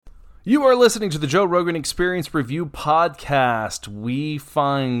You are listening to the Joe Rogan Experience Review Podcast. We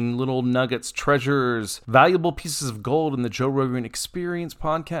find little nuggets, treasures, valuable pieces of gold in the Joe Rogan Experience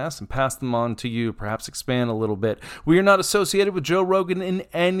Podcast and pass them on to you, perhaps expand a little bit. We are not associated with Joe Rogan in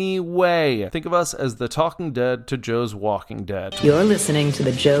any way. Think of us as the Talking Dead to Joe's Walking Dead. You're listening to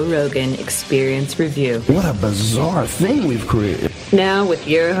the Joe Rogan Experience Review. What a bizarre thing we've created. Now with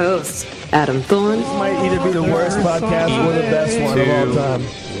your hosts, Adam Thorne. This might either be the worst podcast or the best one of all time.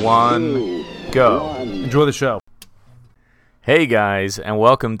 One, go. Enjoy the show. Hey guys, and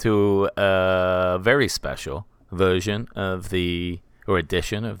welcome to a very special version of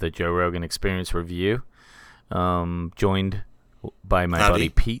edition of the Joe Rogan Experience Review. Joined by my buddy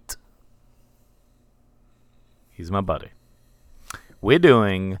Pete. He's my buddy. We're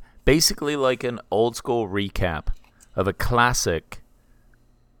doing basically like an old school recap of a classic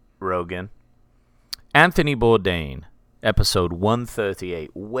Rogan, Anthony Bourdain. Episode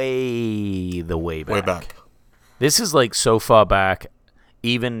 138, way back. Way back. This is like so far back,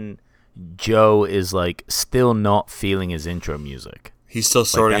 even Joe is like still not feeling his intro music. He's still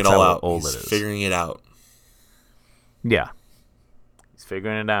sorting it all out. He's figuring it out. Yeah. He's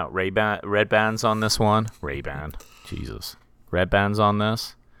figuring it out. Red bands on this one. Ray-Ban. Jesus. Red bands on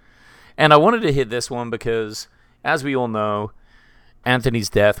this. And I wanted to hit this one because, as we all know, Anthony's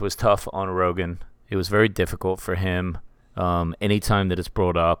death was tough on Rogan. It was very difficult for him. Anytime that it's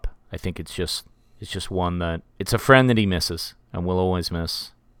brought up, I think it's just one that it's a friend that he misses and will always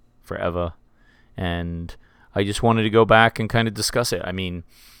miss forever. And I just wanted to go back and kind of discuss it. I mean,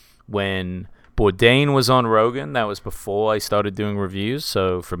 when Bourdain was on Rogan, that was before I started doing reviews.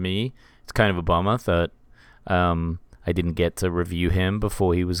 So for me, it's kind of a bummer that I didn't get to review him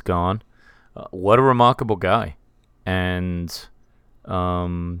before he was gone. What a remarkable guy. And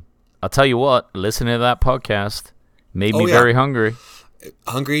I'll tell you what, listening to that podcast made me very hungry.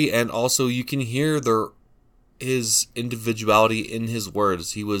 And also you can hear his individuality in his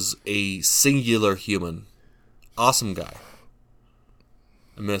words. He was a singular human. Awesome guy.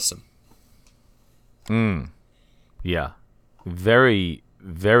 I miss him. Yeah. Very,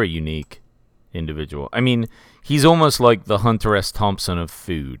 very unique individual. I mean, he's almost like the Hunter S. Thompson of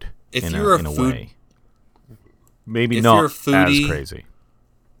food in a way. Maybe not as crazy.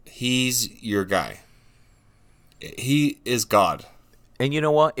 He's your guy. He is God. And you know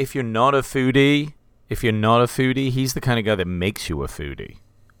what? If you're not a foodie, he's the kind of guy that makes you a foodie.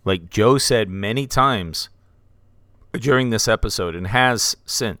 Like Joe said many times during this episode and has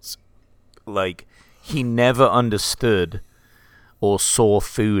since, like, he never understood or saw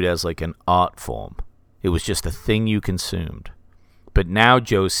food as like an art form. It was just a thing you consumed. But now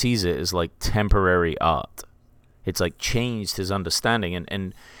Joe sees it as like temporary art. It's like changed his understanding.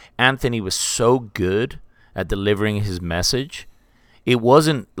 And Anthony was so good at delivering his message. It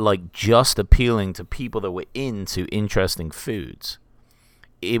wasn't like just appealing to people that were into interesting foods.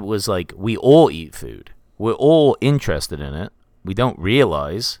 It was like we all eat food. We're all interested in it. We don't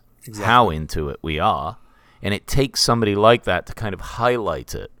realize how into it we are. And it takes somebody like that to kind of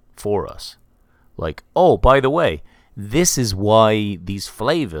highlight it for us. Like, oh, by the way, this is why these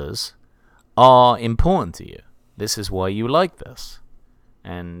flavors are important to you. This is why you like this.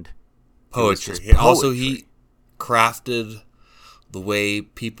 And poetry. Also, he crafted the way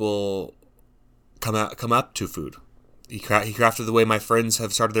people come up to food. He crafted the way my friends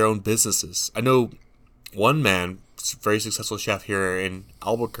have started their own businesses. I know one man, very successful chef here in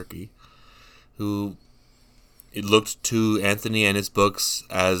Albuquerque, who it looked to Anthony and his books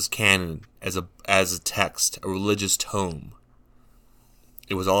as canon, as a text, a religious tome.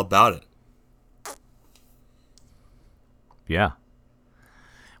 It was all about it. Yeah.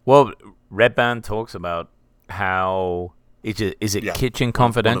 Well, Red Band talks about how is it Kitchen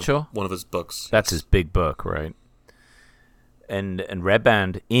Confidential? One of his books. That's his big book, right? And Red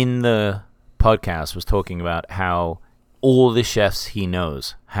Band in the podcast was talking about how all the chefs he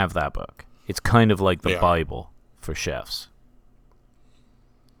knows have that book. It's kind of like the Bible for chefs.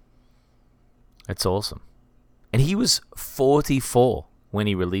 It's awesome. And he was 44 when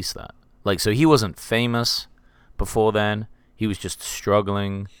he released that. Like, so he wasn't famous before then. He was just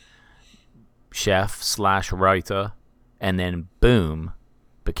struggling chef/writer, and then boom,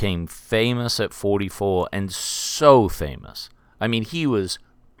 became famous at 44, and so famous. I mean, he was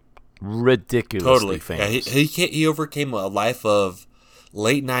ridiculously famous. Yeah, he overcame a life of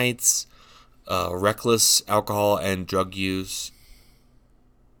late nights, reckless alcohol and drug use,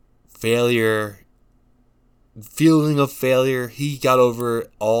 failure, feeling of failure. He got over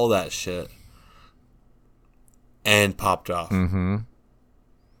all that shit and popped off. Mm-hmm.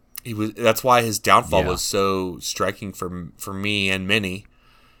 That's why his downfall was so striking for me and many.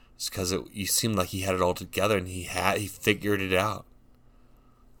 It's because you seemed like he had it all together, and he figured it out.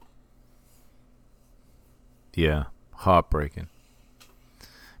 Yeah, heartbreaking.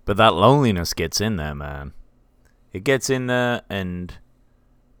 But that loneliness gets in there, man. It gets in there, and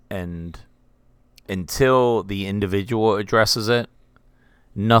until the individual addresses it,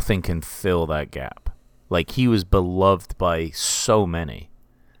 nothing can fill that gap. Like, he was beloved by so many,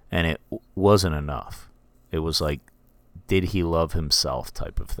 and it wasn't enough. It was like, did he love himself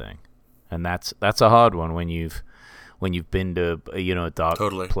type of thing. And that's a hard one when you've been to a dark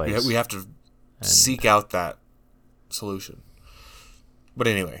place. We have to seek out that solution. But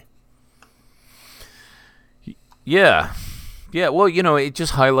anyway. Yeah. Yeah, well, it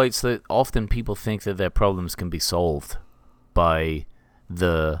just highlights that often people think that their problems can be solved by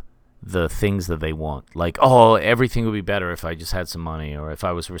the things that they want. Like, oh, everything would be better if I just had some money, or if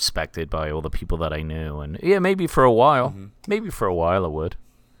I was respected by all the people that I knew. And yeah, maybe for a while. Mm-hmm. Maybe for a while it would.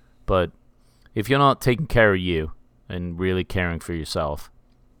 But if you're not taking care of you and really caring for yourself,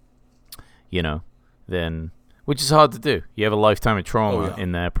 then, which is hard to do. You have a lifetime of trauma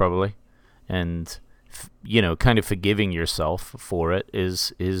in there probably. And kind of forgiving yourself for it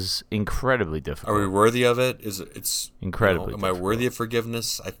is incredibly difficult. Are we worthy of it? It's incredibly am difficult. I worthy of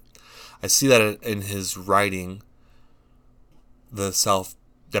forgiveness? I see that in his writing, the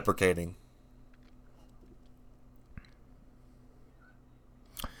self-deprecating.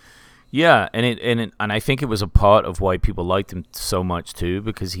 Yeah, and I think it was a part of why people liked him so much too,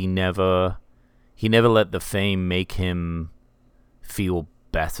 because he never let the fame make him feel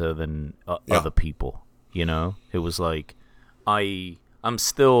better than other people. It was like, I'm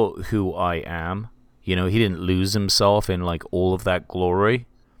still who I am. He didn't lose himself in like all of that glory,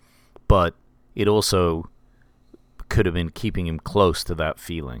 but it also could have been keeping him close to that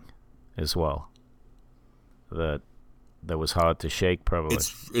feeling as well. That was hard to shake, probably.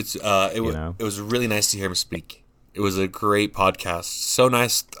 It was really nice to hear him speak. It was a great podcast. So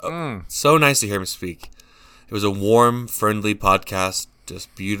nice, so nice to hear him speak. It was a warm, friendly podcast,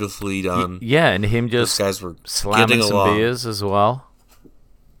 just beautifully done. Yeah, and him just Those guys were slamming some beers as well.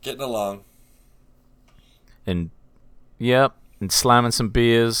 Getting along. And slamming some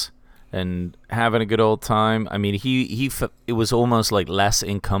beers and having a good old time. I mean, it was almost like less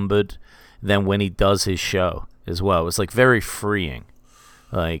encumbered than when he does his show as well. It was like very freeing.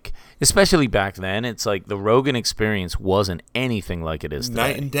 Like, especially back then, it's like the Rogan experience wasn't anything like it is today.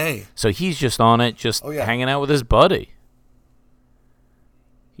 Night and day. So he's just on it, hanging out with his buddy.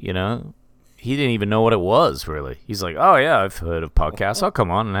 He didn't even know what it was, really. He's like, oh yeah, I've heard of podcasts. I'll come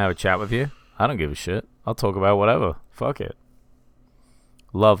on and have a chat with you. I don't give a shit. I'll talk about whatever. Fuck it.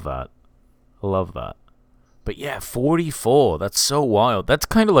 Love that. Love that. But yeah, 44. That's so wild. That's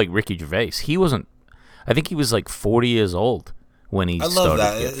kind of like Ricky Gervais. I think he was like 40 years old when he started. I love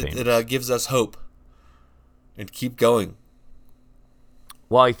that. It gives us hope. And keep going.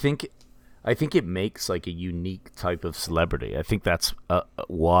 Well, I think it makes like a unique type of celebrity. I think that's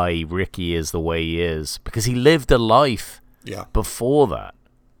why Ricky is the way he is, because he lived a life before that.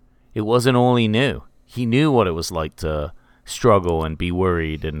 It wasn't all he knew. He knew what it was like to struggle and be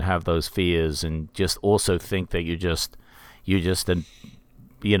worried and have those fears, and just also think that you're just a,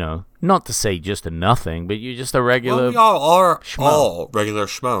 not to say just a nothing, but you're just a regular. Well, we all are all regular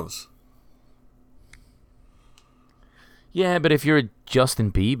schmoes. Yeah, but if you're a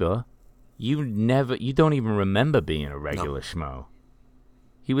Justin Bieber, you don't even remember being a regular schmo.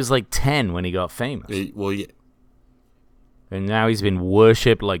 He was like 10 when he got famous. Yeah. And now he's been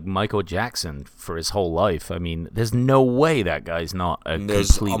worshipped like Michael Jackson for his whole life. I mean, there's no way that guy's not a complete weirdo.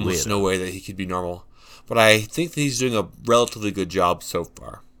 There's almost no way that he could be normal. But I think that he's doing a relatively good job so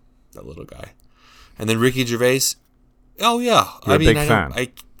far, that little guy. And then Ricky Gervais, oh yeah. You're a big fan.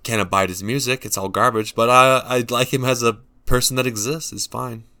 I can't abide his music. It's all garbage. But I like him as a person that exists. It's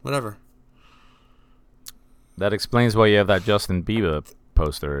fine. Whatever. That explains why you have that Justin Bieber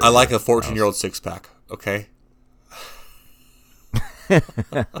poster. I like a 14-year-old six-pack, okay?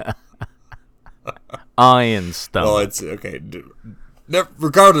 Iron stomach. Well, it's okay.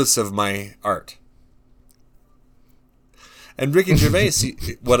 Regardless of my art. And Ricky Gervais,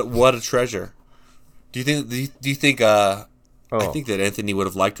 what a treasure. Do you think I think that Anthony would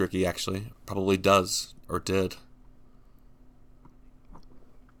have liked Ricky, actually. Probably does, or did.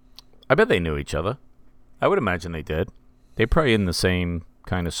 I bet they knew each other. I would imagine they did. They're probably in the same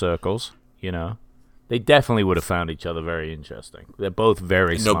kind of circles, They definitely would have found each other very interesting. They're both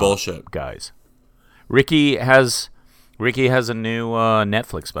very smart bullshit guys. Ricky has a new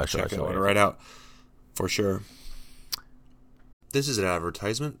Netflix special. Check it right out, for sure. This is an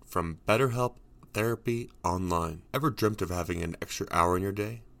advertisement from BetterHelp Therapy Online. Ever dreamt of having an extra hour in your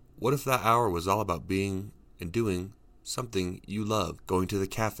day? What if that hour was all about being and doing something you love? Going to the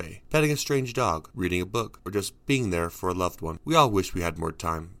cafe, petting a strange dog, reading a book, or just being there for a loved one. We all wish we had more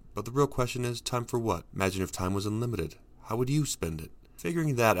time, but the real question is, time for what? Imagine if time was unlimited. How would you spend it?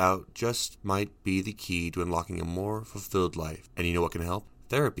 Figuring that out just might be the key to unlocking a more fulfilled life. And you know what can help?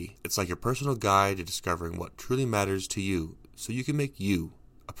 Therapy. It's like your personal guide to discovering what truly matters to you, so you can make you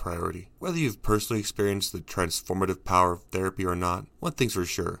a priority. Whether you've personally experienced the transformative power of therapy or not, one thing's for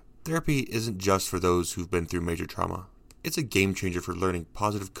sure. Therapy isn't just for those who've been through major trauma. It's a game changer for learning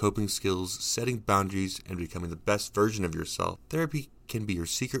positive coping skills, setting boundaries, and becoming the best version of yourself. Therapy can be your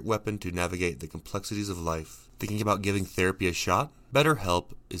secret weapon to navigate the complexities of life. Thinking about giving therapy a shot?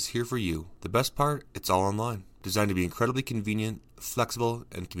 BetterHelp is here for you. The best part? It's all online. Designed to be incredibly convenient, flexible,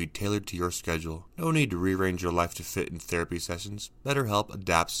 and can be tailored to your schedule. No need to rearrange your life to fit in therapy sessions. BetterHelp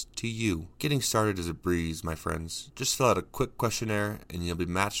adapts to you. Getting started is a breeze, my friends. Just fill out a quick questionnaire and you'll be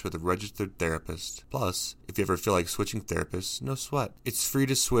matched with a registered therapist. Plus, if you ever feel like switching therapists, no sweat. It's free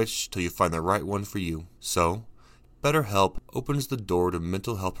to switch till you find the right one for you. So, BetterHelp opens the door to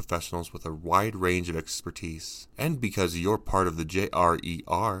mental health professionals with a wide range of expertise. And because you're part of the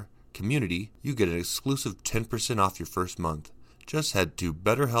JRER community, you get an exclusive 10% off your first month. Just head to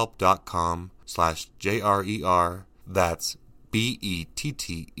betterhelp.com/JRER. That's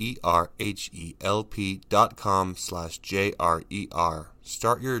BETTERHELP.com/JRER.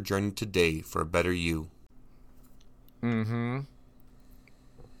 Start your journey today for a better you.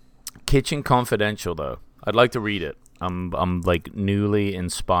 Kitchen Confidential, though. I'd like to read it. I'm like newly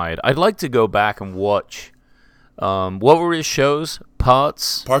inspired. I'd like to go back and watch. What were his shows?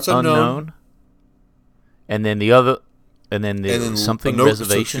 Parts Unknown. And then the other, and then something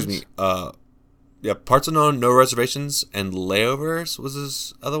reservations. So, excuse me. Parts Unknown, No Reservations, and Layovers was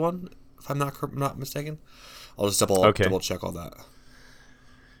his other one, if I'm not mistaken. I'll just double check all that.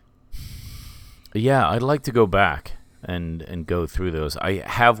 Yeah, I'd like to go back and go through those. I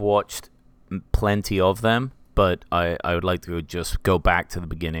have watched plenty of them, but I would like to just go back to the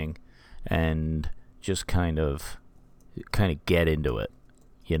beginning and just kind of get into it,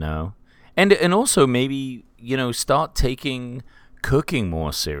 you know, and also maybe, you know, start taking cooking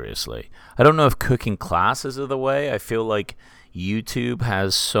more seriously. I don't know if cooking classes are the way. I feel like YouTube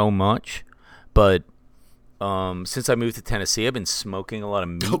has so much, but since I moved to Tennessee, I've been smoking a lot of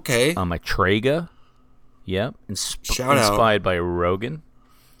meat on my Traeger. Yep, inspired by Rogan,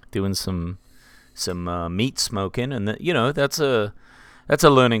 doing some meat smoking, and you know, that's a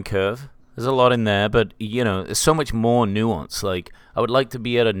learning curve. There's a lot in there, but you know, there's so much more nuance. Like, I would like to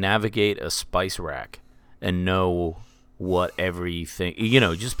be able to navigate a spice rack and know what everything, you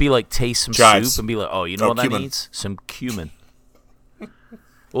know, just be like, taste some soup and be like, oh, you know what that needs? Some cumin.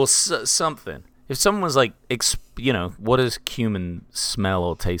 Or something. If someone was like, you know, what does cumin smell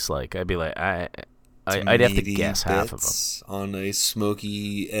or taste like? I'd be like, I'd have to guess half of them. On a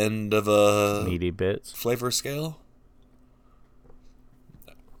smoky end of a meaty bits flavor scale.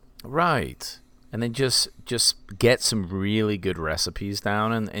 Right. And then just get some really good recipes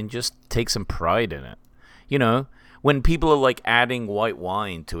down and just take some pride in it. You know, when people are like adding white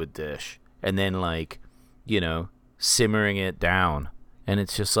wine to a dish and then like, you know, simmering it down, and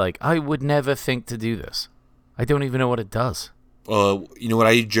it's just like, I would never think to do this. I don't even know what it does. You know what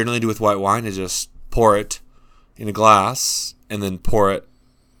I generally do with white wine is just pour it in a glass and then pour it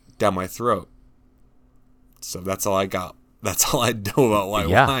down my throat. So that's all I got. That's all I know about white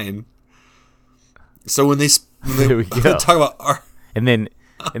wine. So when they talk about art, and then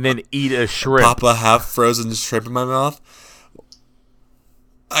eat a shrimp, pop a half frozen shrimp in my mouth,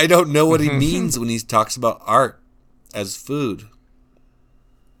 I don't know what he means when he talks about art as food.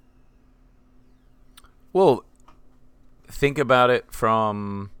 Well, think about it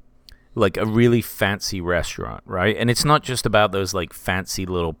from like a really fancy restaurant, right? And it's not just about those like fancy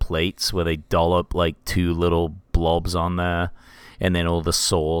little plates where they dollop like 2 little blobs on there and then all the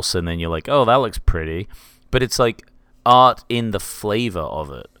sauce, and then you're like, oh, that looks pretty. But it's like art in the flavor of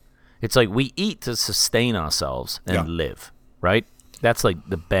it. It's like we eat to sustain ourselves and live, right? That's like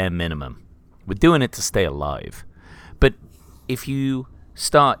the bare minimum. We're doing it to stay alive. But if you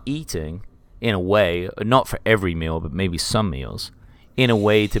start eating in a way, not for every meal, but maybe some meals, in a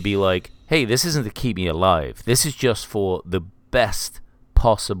way to be like, hey, this isn't to keep me alive. This is just for the best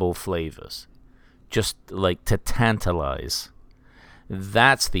possible flavors. Just like to tantalize.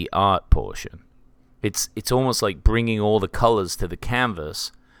 That's the art portion. It's almost like bringing all the colors to the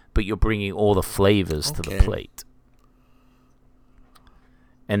canvas, but you're bringing all the flavors to the plate.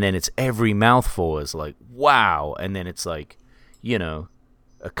 And then it's every mouthful is like, wow. And then it's like, you know,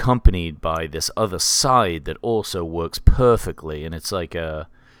 accompanied by this other side that also works perfectly. And it's like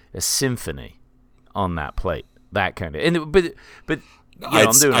a symphony on that plate. That kind of, but you know,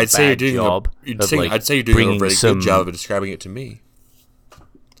 I'm doing I'd a say bad job. I'd say you're doing a very good job of describing it to me.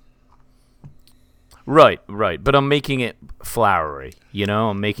 Right, but I'm making it flowery, you know?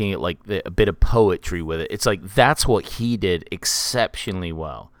 I'm making it like a bit of poetry with it. It's like that's what he did exceptionally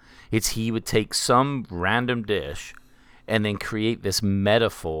well. He would take some random dish and then create this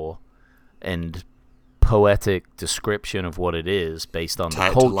metaphor and poetic description of what it is based on the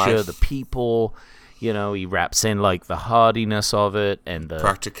culture, the people. You know, he wraps in like the hardiness of it and the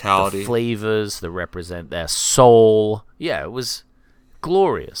practicality, the flavors that represent their soul. Yeah, it was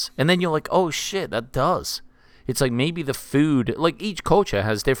glorious. And then you're like, oh shit, that does. It's like maybe the food, like each culture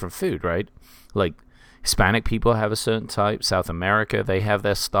has different food, right? Like Hispanic people have a certain type. South America, they have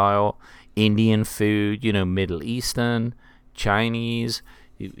their style. Indian food, you know, Middle Eastern, Chinese,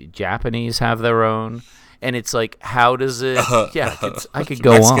 Japanese have their own. And it's like, how does it? I could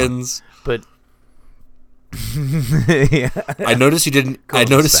go Mexicans. On, but yeah. I noticed you didn't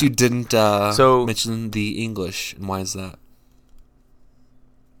mention the English, and why is that?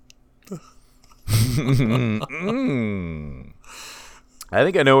 I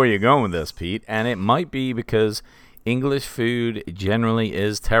think I know where you're going with this, Pete, and it might be because English food generally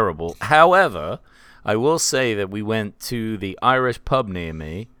is terrible. However, I will say that we went to the Irish pub near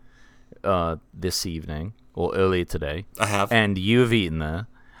me this evening, or earlier today. I have. And you've eaten there.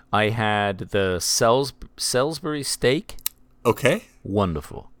 I had the Salisbury steak. Okay.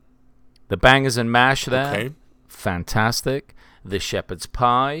 Wonderful. The bangers and mash there. Okay. Fantastic. The shepherd's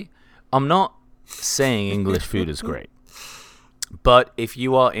pie. I'm not saying English food is great. But if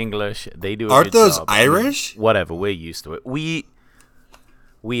you are English, they do a Aren't good those job. Irish? Whatever, we're used to it. We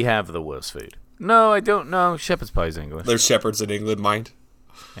have the worst food. No, I don't know. Shepherd's pie is English. There's shepherds in England, mind.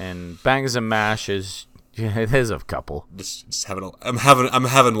 And bangers and mash is... Yeah, there's a couple. Just having I'm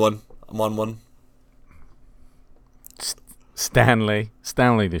having one. I'm on one. Stanley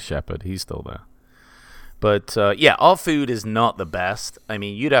the shepherd, he's still there. But yeah, our food is not the best. I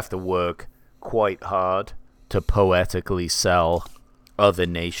mean, you'd have to work quite hard to poetically sell other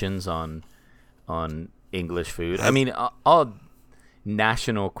nations on English food. I mean, our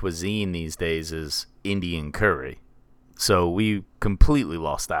national cuisine these days is Indian curry. So we completely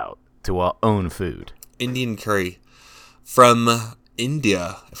lost out to our own food. Indian curry from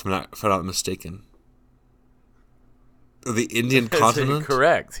India, if I'm not mistaken. The Indian continent?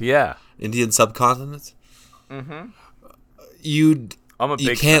 Correct, yeah. Indian subcontinent? Mm-hmm. You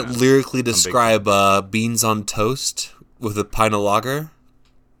can't fan. lyrically describe beans on toast with a pint of lager?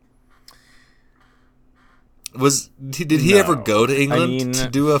 Did he ever go to England to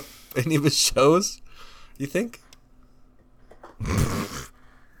do any of his shows? You think?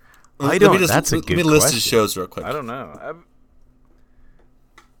 I don't. That's a good question. Let me list his shows real quick. I don't know.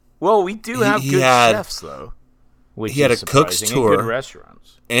 Well, we do have good chefs, though. He had a cook's tour. Good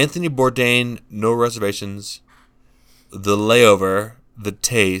restaurants. Anthony Bourdain, No Reservations, The Layover, The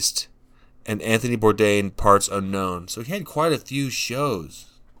Taste, and Anthony Bourdain, Parts Unknown. So he had quite a few shows.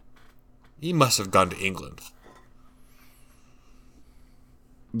 He must have gone to England.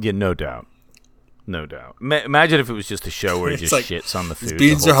 Yeah, no doubt. No doubt. Imagine if it was just a show where he just shits on the food. His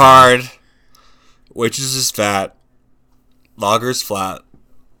beans are hard. Waitress is fat. Lager's flat.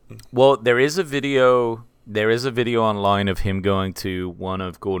 Well, there is a video online of him going to one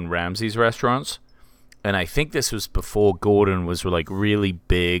of Gordon Ramsay's restaurants, and I think this was before Gordon was like really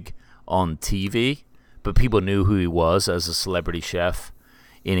big on TV, but people knew who he was as a celebrity chef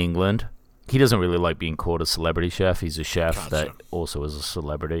in England. He doesn't really like being called a celebrity chef. He's a chef that also is a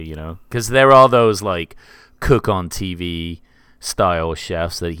celebrity, you know, because there are those like cook on TV style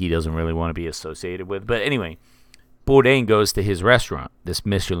chefs that he doesn't really want to be associated with. But anyway, Bourdain goes to his restaurant, this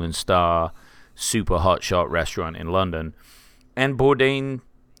Michelin star super hotshot restaurant in London, and Bourdain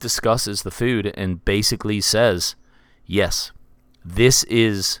discusses the food and basically says, yes, this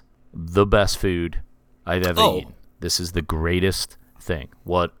is the best food I've ever eaten. This is the greatest thing.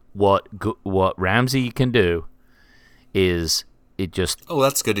 What Ramsay can do is it just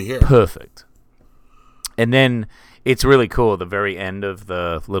that's good to hear. Perfect. And then it's really cool. The very end of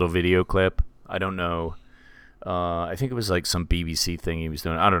the little video clip, I don't know. I think it was like some BBC thing he was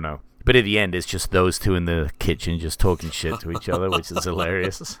doing. I don't know. But at the end, it's just those two in the kitchen just talking shit to each other, which is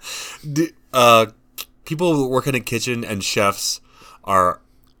hilarious. People who work in a kitchen and chefs they're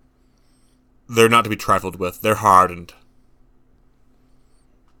not to be trifled with. They're hardened.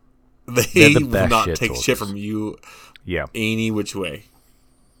 They will not take shit from you any which way.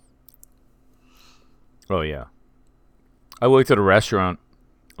 Oh, yeah. I worked at a restaurant,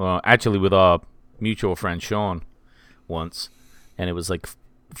 actually with our mutual friend Sean once, and it was like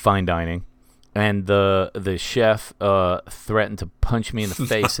fine dining, and the chef threatened to punch me in the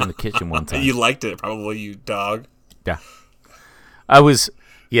face in the kitchen one time. You liked it, probably, you dog. Yeah. I was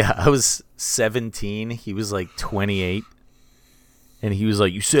 17. He was like 28. And he was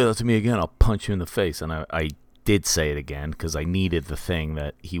like, "You say that to me again, I'll punch you in the face." And I did say it again because I needed the thing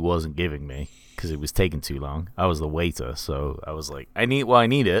that he wasn't giving me because it was taking too long. I was the waiter, so I was like, I need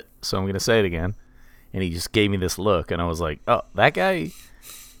it, so I'm going to say it again. And he just gave me this look, and I was like, oh, that guy's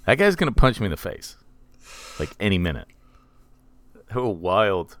going to punch me in the face. Like, any minute. Oh,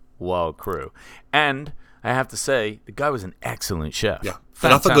 wild crew. And I have to say, the guy was an excellent chef. Yeah.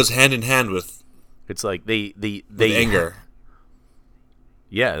 It often goes hand in hand with... It's like they anger.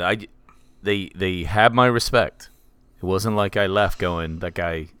 Yeah, they had my respect. It wasn't like I left going, that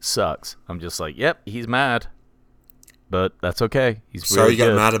guy sucks. I'm just like, yep, he's mad, but that's okay. He's sorry really you got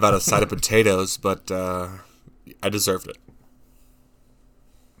good. mad about a side of potatoes, but I deserved it.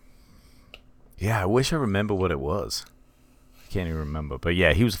 Yeah, I wish I remember what it was. I can't even remember, but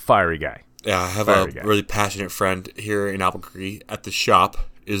yeah, he was a fiery guy. Yeah, I have a really passionate friend here in Albuquerque at the shop,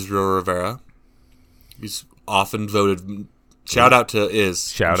 Israel Rivera. He's often voted. Shout out to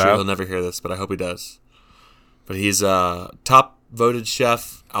Iz. Shout I'm sure out. He'll never hear this, but I hope he does. But he's a top voted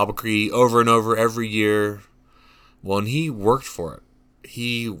chef, Albuquerque, over and over every year. Well, and he worked for it.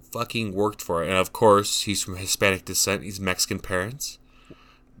 He fucking worked for it. And of course, he's from Hispanic descent. He's Mexican parents.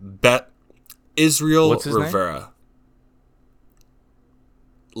 Israel What's his Rivera. name?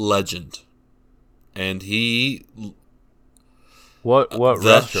 Legend. And he... What The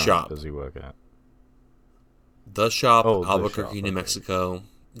restaurant Shop. does he work at? The Shop, Oh, The Albuquerque, Shop, New okay. Mexico.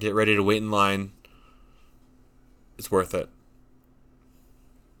 Get ready to wait in line. It's worth it.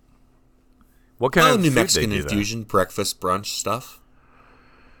 What kind of New food Mexican they do there? infusion, breakfast, brunch stuff.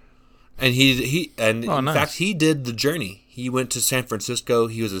 And in nice. fact, he did the journey. He went to San Francisco.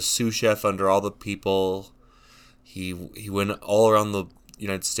 He was a sous chef under all the people. He went all around the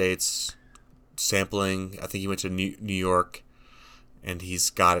United States sampling. I think he went to New York, and he's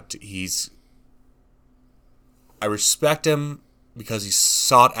got it. I respect him because he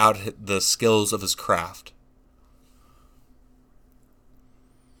sought out the skills of his craft.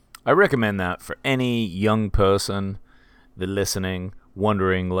 I recommend that for any young person that listening,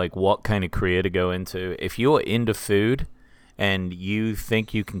 wondering like what kind of career to go into. If you're into food and you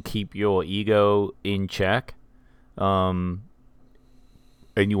think you can keep your ego in check, and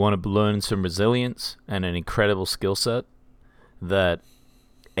you want to learn some resilience and an incredible skill set that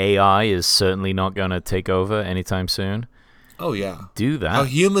AI is certainly not going to take over anytime soon. Oh, yeah. Do that. How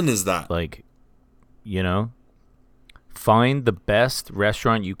human is that? Like, find the best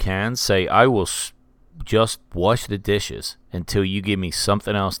restaurant you can. Say, I will just wash the dishes until you give me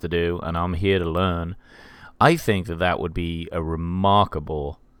something else to do, and I'm here to learn. I think that would be a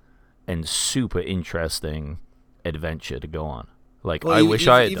remarkable and super interesting adventure to go on. Like, Well, I wish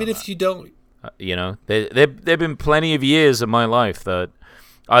I had even done if you don't... There've been plenty of years of my life that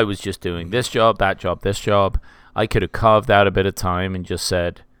I was just doing this job, that job, this job. I could have carved out a bit of time and just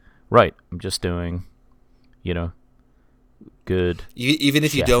said, right, I'm just doing, good. Even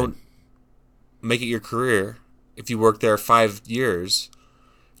if you chefing. don't make it your career, if you work there 5 years,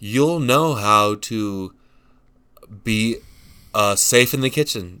 you'll know how to be safe in the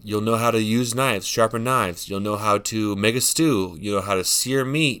kitchen. You'll know how to use knives, sharpen knives. You'll know how to make a stew. You'll know how to sear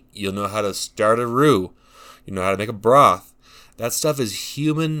meat. You'll know how to start a roux. You know how to make a broth. That stuff is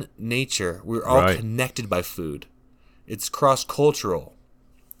human nature. We're all Right. connected by food. It's cross-cultural.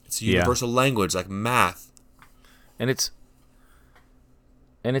 It's a universal language like math. And it's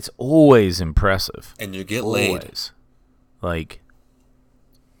always impressive. And you get Always. Like,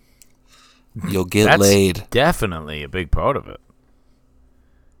 laid. You'll get that's laid. definitely a big part of it.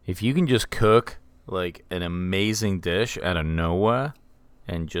 If you can just cook like an amazing dish out of nowhere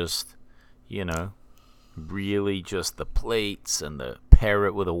and just, really just the plates and the pair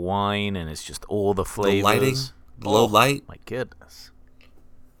it with a wine and it's just all the flavors. The lighting, low light. My goodness.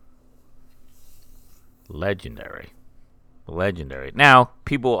 Legendary. Now,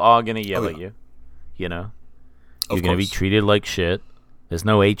 people are going to yell at you. You're going to be treated like shit. There's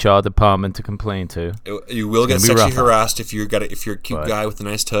no HR department to complain to. You will get It's gonna be sexually rough. harassed if you're a cute But- guy with a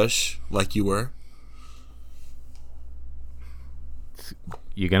nice tush like you were.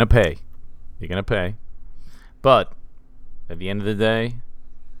 You're going to pay. But at the end of the day,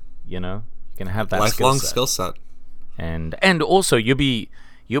 you're going to have that Lifelong skill skill set. set. And also you'll be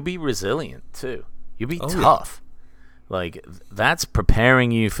resilient too. You'll be Oh, yeah. tough. Like that's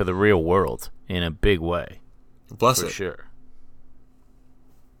preparing you for the real world in a big way. Bless For it. sure.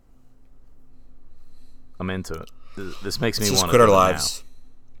 I'm into it. This makes me Let's just want quit to our do it lives.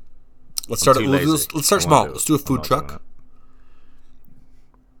 Let's start. too lazy. Let's start I small. won't do Let's it. do a I'm food not doing truck. it.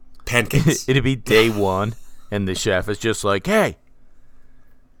 Pancakes. It'd be day one, and the chef is just like, "Hey,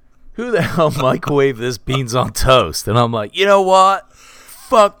 who the hell microwaved this beans on toast?" And I'm like, "You know what?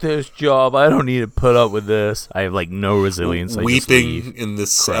 Fuck this job. I don't need to put up with this." I have like no resilience. I just leave. Weeping in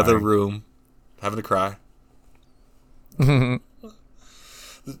this crying. other room, having to cry.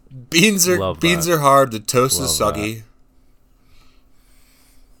 Beans Love that. are hard. The toast is Love soggy.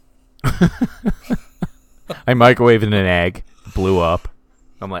 I microwaved an egg, blew up.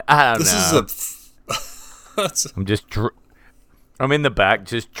 I'm like, I don't This know. is a. I'm just, I'm in the back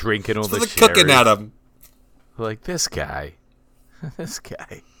just drinking all for the the cooking sherry. at him. Like, this guy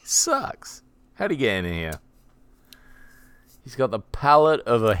sucks. How'd he get in here? He's got the palate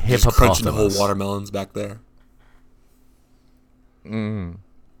of a Just crunching the whole hippopotamus. watermelons back there.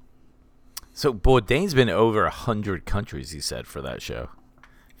 So Bourdain's been over 100 countries, he said, for that show.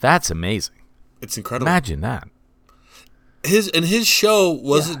 That's amazing. It's incredible. Imagine that. His show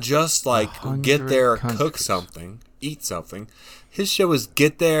wasn't just like 100 get there, cook countries. something, eat something. His show was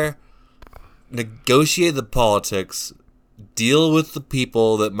get there, negotiate the politics, deal with the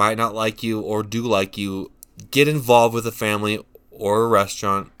people that might not like you or do like you, get involved with a family or a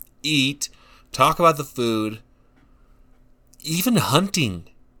restaurant, eat, talk about the food, even hunting.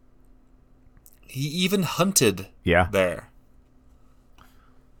 He even hunted Yeah. there.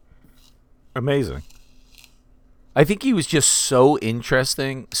 Amazing. I think he was just so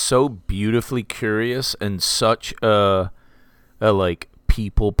interesting, so beautifully curious, and such a like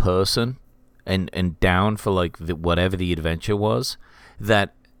people person, and down for like whatever the adventure was.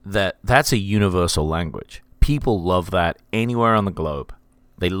 That's a universal language. People love that anywhere on the globe.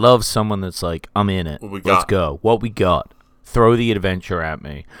 They love someone that's like, I'm in it. What we Let's got? go. What we got? Throw the adventure at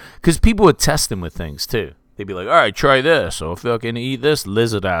me. Because people would test him with things too. They'd be like, all right, try this, or fucking eat this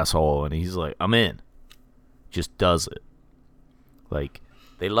lizard asshole, and he's like, I'm in. Just does it. Like,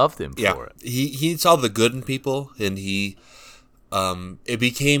 they loved him for it. He saw the good in people, and he it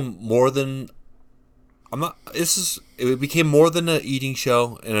became more than it became more than an eating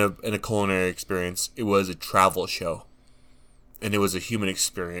show and a culinary experience. It was a travel show, and it was a human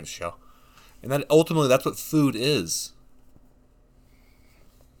experience show, and that ultimately that's what food is.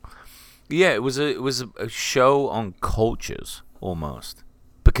 Yeah, it was a show on cultures almost,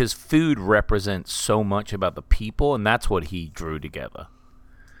 because food represents so much about the people, and that's what he drew together.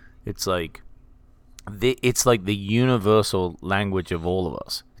 It's like the universal language of all of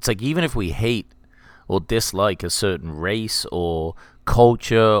us. It's like even if we hate or dislike a certain race or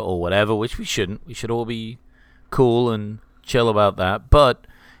culture or whatever, which we shouldn't. We should all be cool and chill about that. But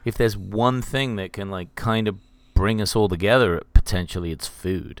if there's one thing that can like kind of bring us all together, potentially it's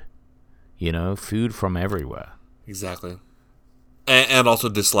food. You know, food from everywhere. Exactly, and also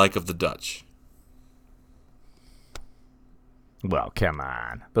dislike of the Dutch. Well, come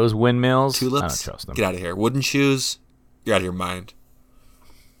on. Those windmills, Tulips, I don't trust them. get out of here. Wooden shoes, you're out of your mind.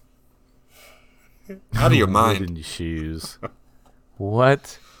 Out of your mind. Wooden shoes.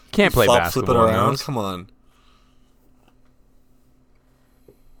 What? Can't play Flop flipping basketball around. those. Come on.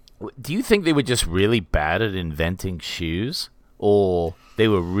 Do you think they were just really bad at inventing shoes? Or they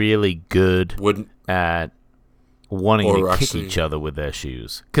were really good Wouldn't at wanting Or to kick actually- each other with their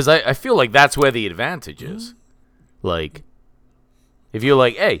shoes? Because I feel like that's where the advantage is. Like, if you're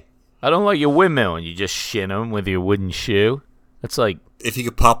like, hey, I don't like your windmill, and you just shin them with your wooden shoe, that's like, if you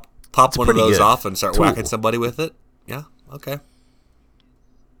could pop one of pretty those good off and start tool. whacking somebody with it, yeah, okay.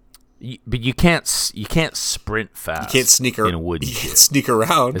 but you can't sprint fast. You can't sneak in a wooden You shoe. can't sneak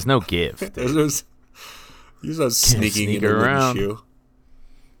around. There's no give. dude. There's no sneaking sneak in a wooden around. shoe.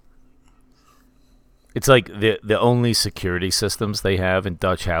 It's like the only security systems they have in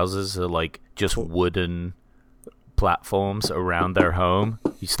Dutch houses are like just wooden platforms around their home.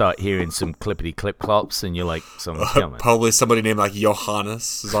 You start hearing some clippity clip clops, and you're like, someone's coming. Probably somebody named like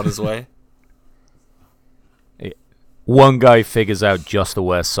Johannes is on his way. One guy figures out just to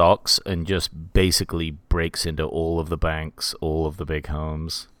wear socks and just basically breaks into all of the banks, all of the big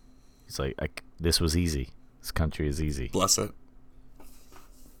homes. He's like, this was easy. This country is easy. Bless it.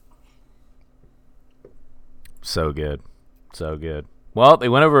 So good. So good. Well, they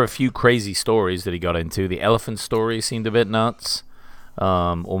went over a few crazy stories that he got into. The elephant story seemed a bit nuts.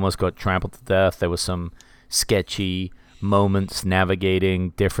 Almost got trampled to death. There was some sketchy moments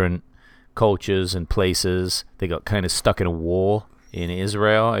navigating different cultures and places. They got kind of stuck in a war in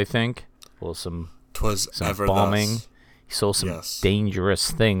Israel, I think. Or some 'Twas ever bombing. thus. He saw some Yes.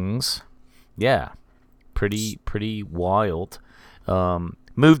 dangerous things. Yeah. Pretty wild.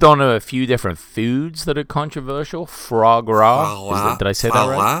 Moved on to a few different foods that are controversial. Frog raw. Did I say that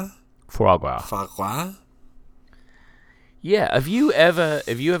right? Foie gras. Foie gras? Yeah. Have you ever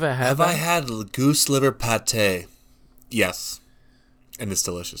had Have that? I had goose liver pate? Yes. And it's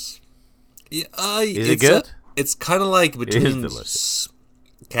delicious. Yeah, Is it good? It's kind of like It is between delicious.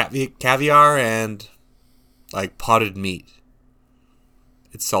 caviar and like potted meat.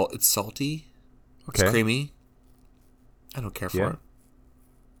 It's salty. Okay. It's creamy. I don't care for Yeah. it.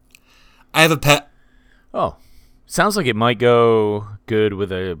 I have a pet. Oh, sounds like it might go good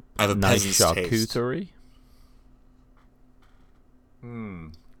with a I have a nice peasant's taste. charcuterie.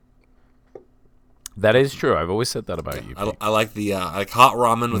 That is true. I've always said that about you. Pete. I like I like hot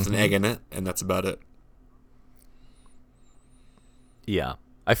ramen with Mm-hmm. an egg in it, and that's about it. Yeah.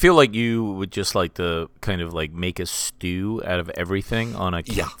 I feel like you would just like to kind of like make a stew out of everything on a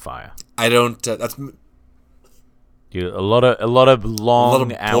Yeah. campfire. I don't. That's A lot of a long lot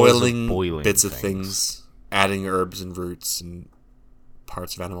of hours boiling, of boiling bits of things, adding herbs and roots and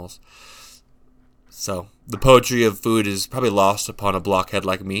parts of animals. So the poetry of food is probably lost upon a blockhead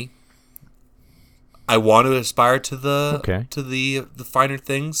like me. I want to aspire to the finer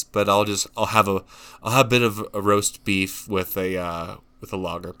things, but I'll have a bit of a roast beef with a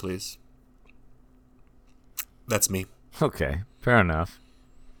lager, please. That's me. Okay, fair enough.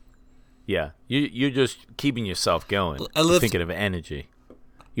 Yeah, you're just keeping yourself going. I You're live- thinking of energy.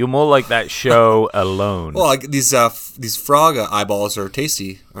 You're more like that show Alone. Well, these frog eyeballs are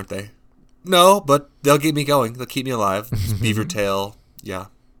tasty, aren't they? No, but they'll get me going. They'll keep me alive. Beaver tail, yeah.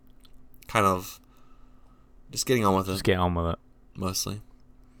 Kind of just getting on with it, Just get on with it. mostly.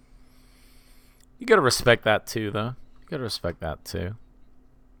 You gotta respect that too, though. You gotta respect that too.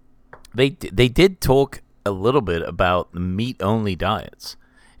 They did talk a little bit about the meat-only diets,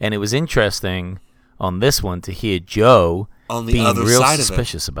 and it was interesting on this one to hear Joe On the being other real side of it.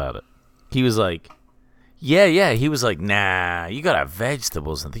 suspicious about it. He was like, yeah. He was like, nah, you gotta have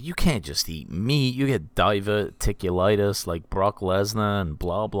vegetables and you can't just eat meat. You get diverticulitis like Brock Lesnar and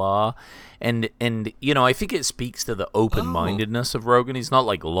blah blah. And I think it speaks to the open-mindedness of Rogan. He's not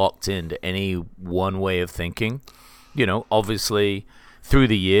like locked into any one way of thinking. Obviously through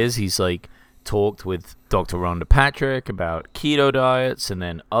the years he's like talked with Dr. Rhonda Patrick about keto diets, and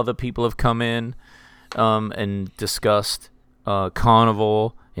then other people have come in and discussed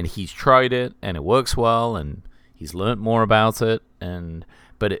carnivore, and he's tried it and it works well, and he's learned more about it.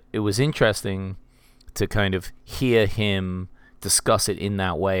 But it was interesting to kind of hear him discuss it in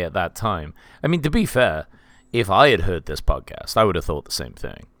that way at that time. I mean, to be fair, if I had heard this podcast, I would have thought the same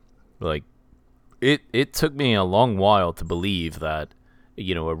thing. Like, it took me a long while to believe that,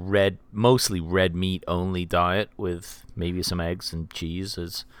 a mostly red meat only diet with maybe some eggs and cheese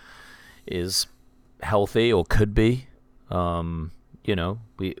is healthy, or could be.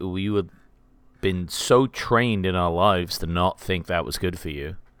 We would been so trained in our lives to not think that was good for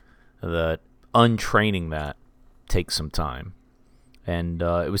you that untraining that takes some time. And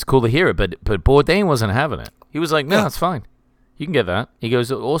it was cool to hear it, but Bourdain wasn't having it. He was like, no, it's fine. You can get that. He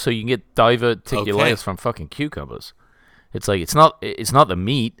goes, also, you can get diverticulitis from fucking cucumbers. It's like, it's not the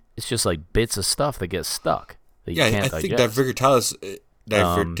meat. It's just like bits of stuff that get stuck that you can't I think digest.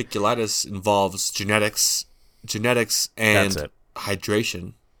 diverticulitis involves genetics and That's it.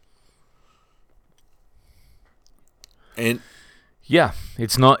 hydration. And Yeah,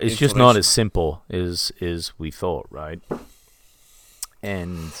 it's just not Inflammation. as simple as we thought, right?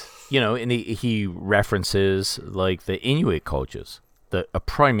 And and he references like the Inuit cultures that are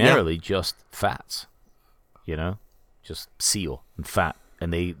primarily just fats, just seal and fat,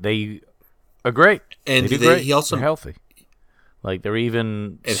 and they are great. And they do they- great. he also- They're healthy. Like they're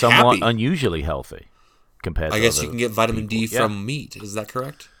even And somewhat happy. unusually healthy compared. I to guess other you can get vitamin D people. Yeah. from meat. Is that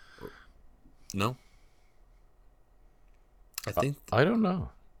correct? No. I think I don't know.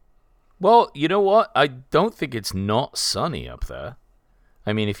 Well, you know what? I don't think it's not sunny up there.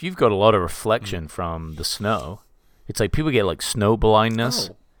 I mean, if you've got a lot of reflection from the snow, it's like people get like snow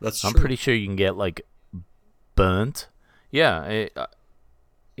blindness. that's I'm true. pretty sure you can get like burnt. Yeah,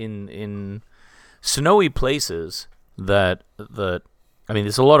 in snowy places that I mean,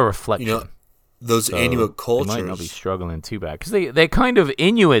 there's a lot of reflection. Those So Inuit cultures. They might not be struggling too bad because they kind of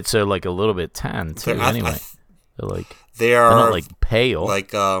Inuits are like a little bit tan too. They're- I- Anyway, I- they're like they they're are not like pale.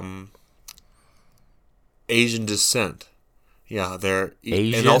 like Asian descent. Yeah, they're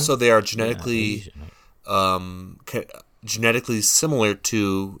Asian? and also they are Yeah, genetically Asian. genetically similar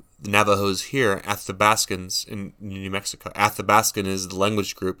to the Navajos here, Athabascans in New Mexico. Athabascan is the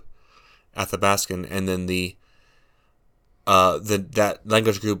language group, Athabascan, and then that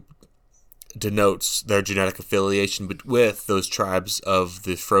language group denotes their genetic affiliation with those tribes of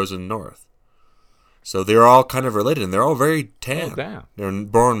the frozen north. So they're all kind of related, and they're all very tan. Oh, damn. They're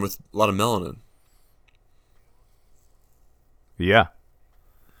born with a lot of melanin. Yeah.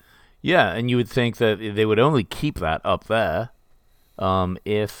 Yeah, and you would think that they would only keep that up there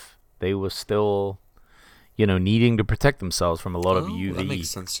if they were still, needing to protect themselves from a lot of UV that makes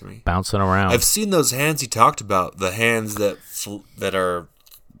sense to me. Bouncing around. I've seen those hands he talked about. The hands they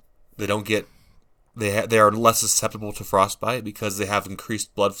are less susceptible to frostbite because they have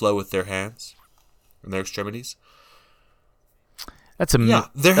increased blood flow with their hands and their extremities. That's their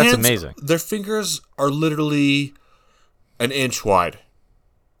that's hands, amazing. Their fingers are literally an inch wide.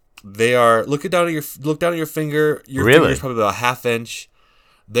 They are look down at your finger. Your Really? finger is probably about a half inch.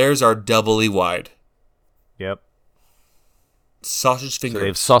 Theirs are doubly wide. Yep. Sausage fingers. So they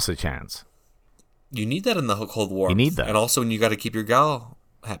have sausage hands. You need that in the Cold War. You need that, and also when you got to keep your gal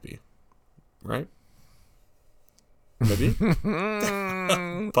happy, right? Maybe.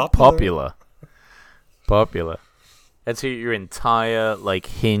 Popular. That's your entire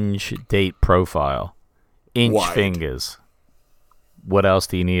Hinge date profile. Inch Wide. fingers. What else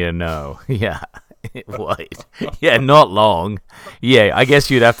do you need to know? Yeah. Wide. Yeah, not long. Yeah, I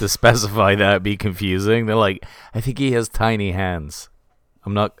guess you'd have to specify that. It'd be confusing. They're like, I think he has tiny hands.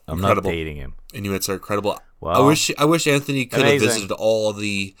 I'm not dating him. Inuits are incredible. Well, I wish Anthony could amazing. have visited all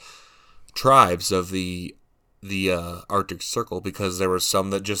the tribes of the Arctic Circle, because there were some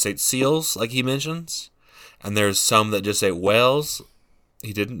that just ate seals, like he mentions, and there's some that just ate whales.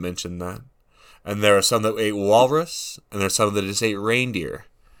 He didn't mention that. And there are some that ate walrus, and there's some that just ate reindeer.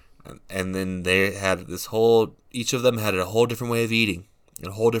 And then they had each of them had a whole different way of eating, and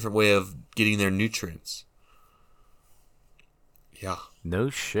a whole different way of getting their nutrients. Yeah.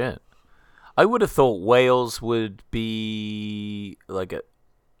 No shit. I would have thought whales would be I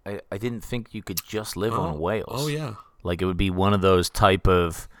didn't think you could just live on whales. Oh, yeah. Like it would be one of those type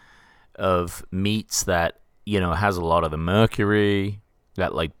of meats that, has a lot of the mercury,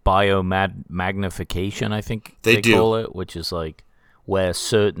 that biomagnification, I think they call it, which is where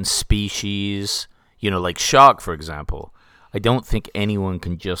certain species, like shark, for example. I don't think anyone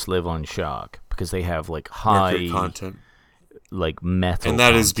can just live on shark because they have high mercury content, metal, and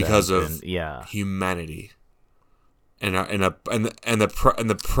that is content because of humanity, and the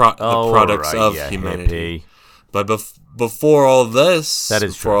products of humanity. Hippie. But before all this, that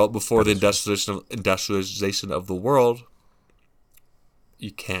is true. Before the industrialization of the world,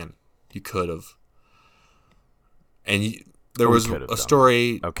 you could have, and there was a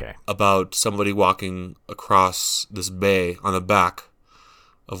story about somebody walking across this bay on the back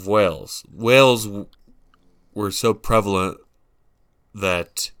of whales. Whales were so prevalent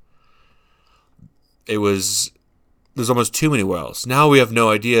that there's almost too many whales. Now we have no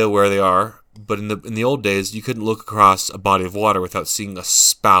idea where they are, but in the old days, you couldn't look across a body of water without seeing a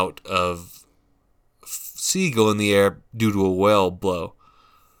spout of seagull in the air due to a whale blow.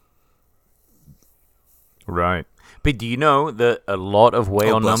 Right. But do you know that a lot of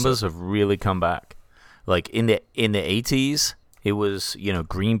whale numbers it. have really come back? In the 80s, it was,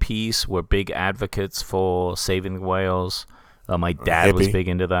 Greenpeace were big advocates for saving the whales. My dad was big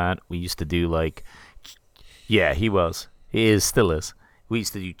into that. We used to do yeah, he was. He still is. We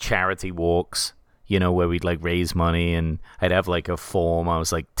used to do charity walks, where we'd raise money, and I'd have a form. I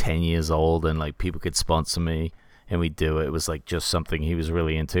was 10 years old, and people could sponsor me. And we'd do it. It was just something he was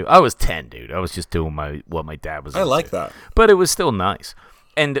really into. I was 10, dude. I was just doing what my dad was into. I like that. But it was still nice.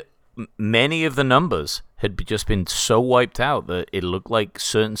 And many of the numbers had just been so wiped out that it looked like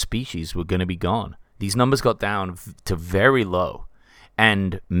certain species were going to be gone. These numbers got down to very low.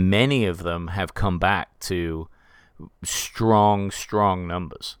 And many of them have come back to strong, strong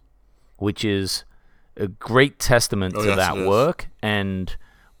numbers, which is a great testament to that work, and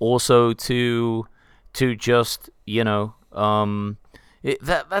also to just, that's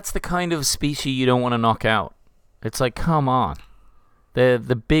the kind of species you don't want to knock out. It's come on. They're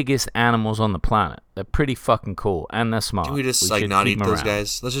the biggest animals on the planet. They're pretty fucking cool, and they're smart. Can we just not eat those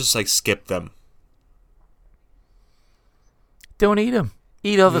guys? Let's just skip them. Don't eat them.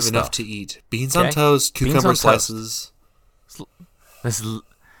 Eat other stuff. Enough to eat. Beans on toast, cucumber slices.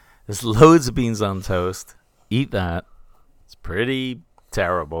 There's loads of beans on toast. Eat that. It's pretty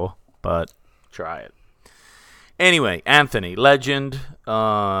terrible, but try it. Anyway, Anthony, legend.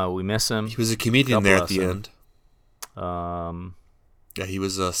 We miss him. He was a comedian there at the end. Yeah, he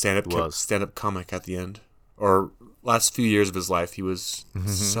was a stand-up comic at the end. Or last few years of his life, he was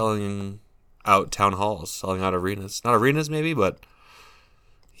selling out town halls, selling out arenas. Not arenas, maybe, but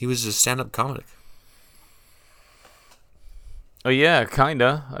he was a stand-up comic. Oh, yeah,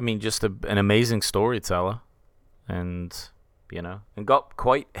 kinda. I mean, just an amazing storyteller. And, and got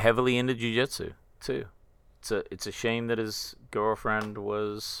quite heavily into jiu-jitsu. too. It's a shame that his girlfriend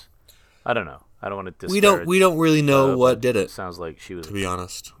was. I don't know. I don't want to disparage. We don't really know what did it. Sounds like she was. To be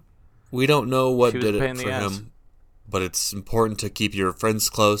honest, we don't know what did it for ass. him. But it's important to keep your friends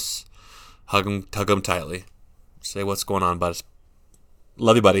close. Hug them tightly. Say what's going on, bud.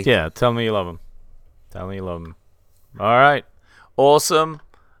 Love you, buddy. Yeah, tell me you love him. Tell me you love him. All right, awesome.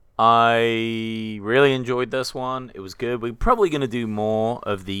 I really enjoyed this one. It was good. We're probably gonna do more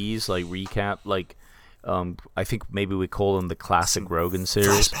of these, like recap, like. I think maybe we call them the classic Rogan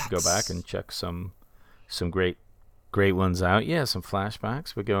series. Flashbacks. Go back and check some great ones out. Yeah, some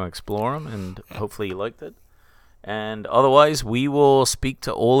flashbacks. We're going to explore them, and hopefully you liked it. And otherwise, we will speak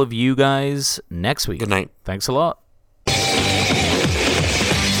to all of you guys next week. Good night. Thanks a lot.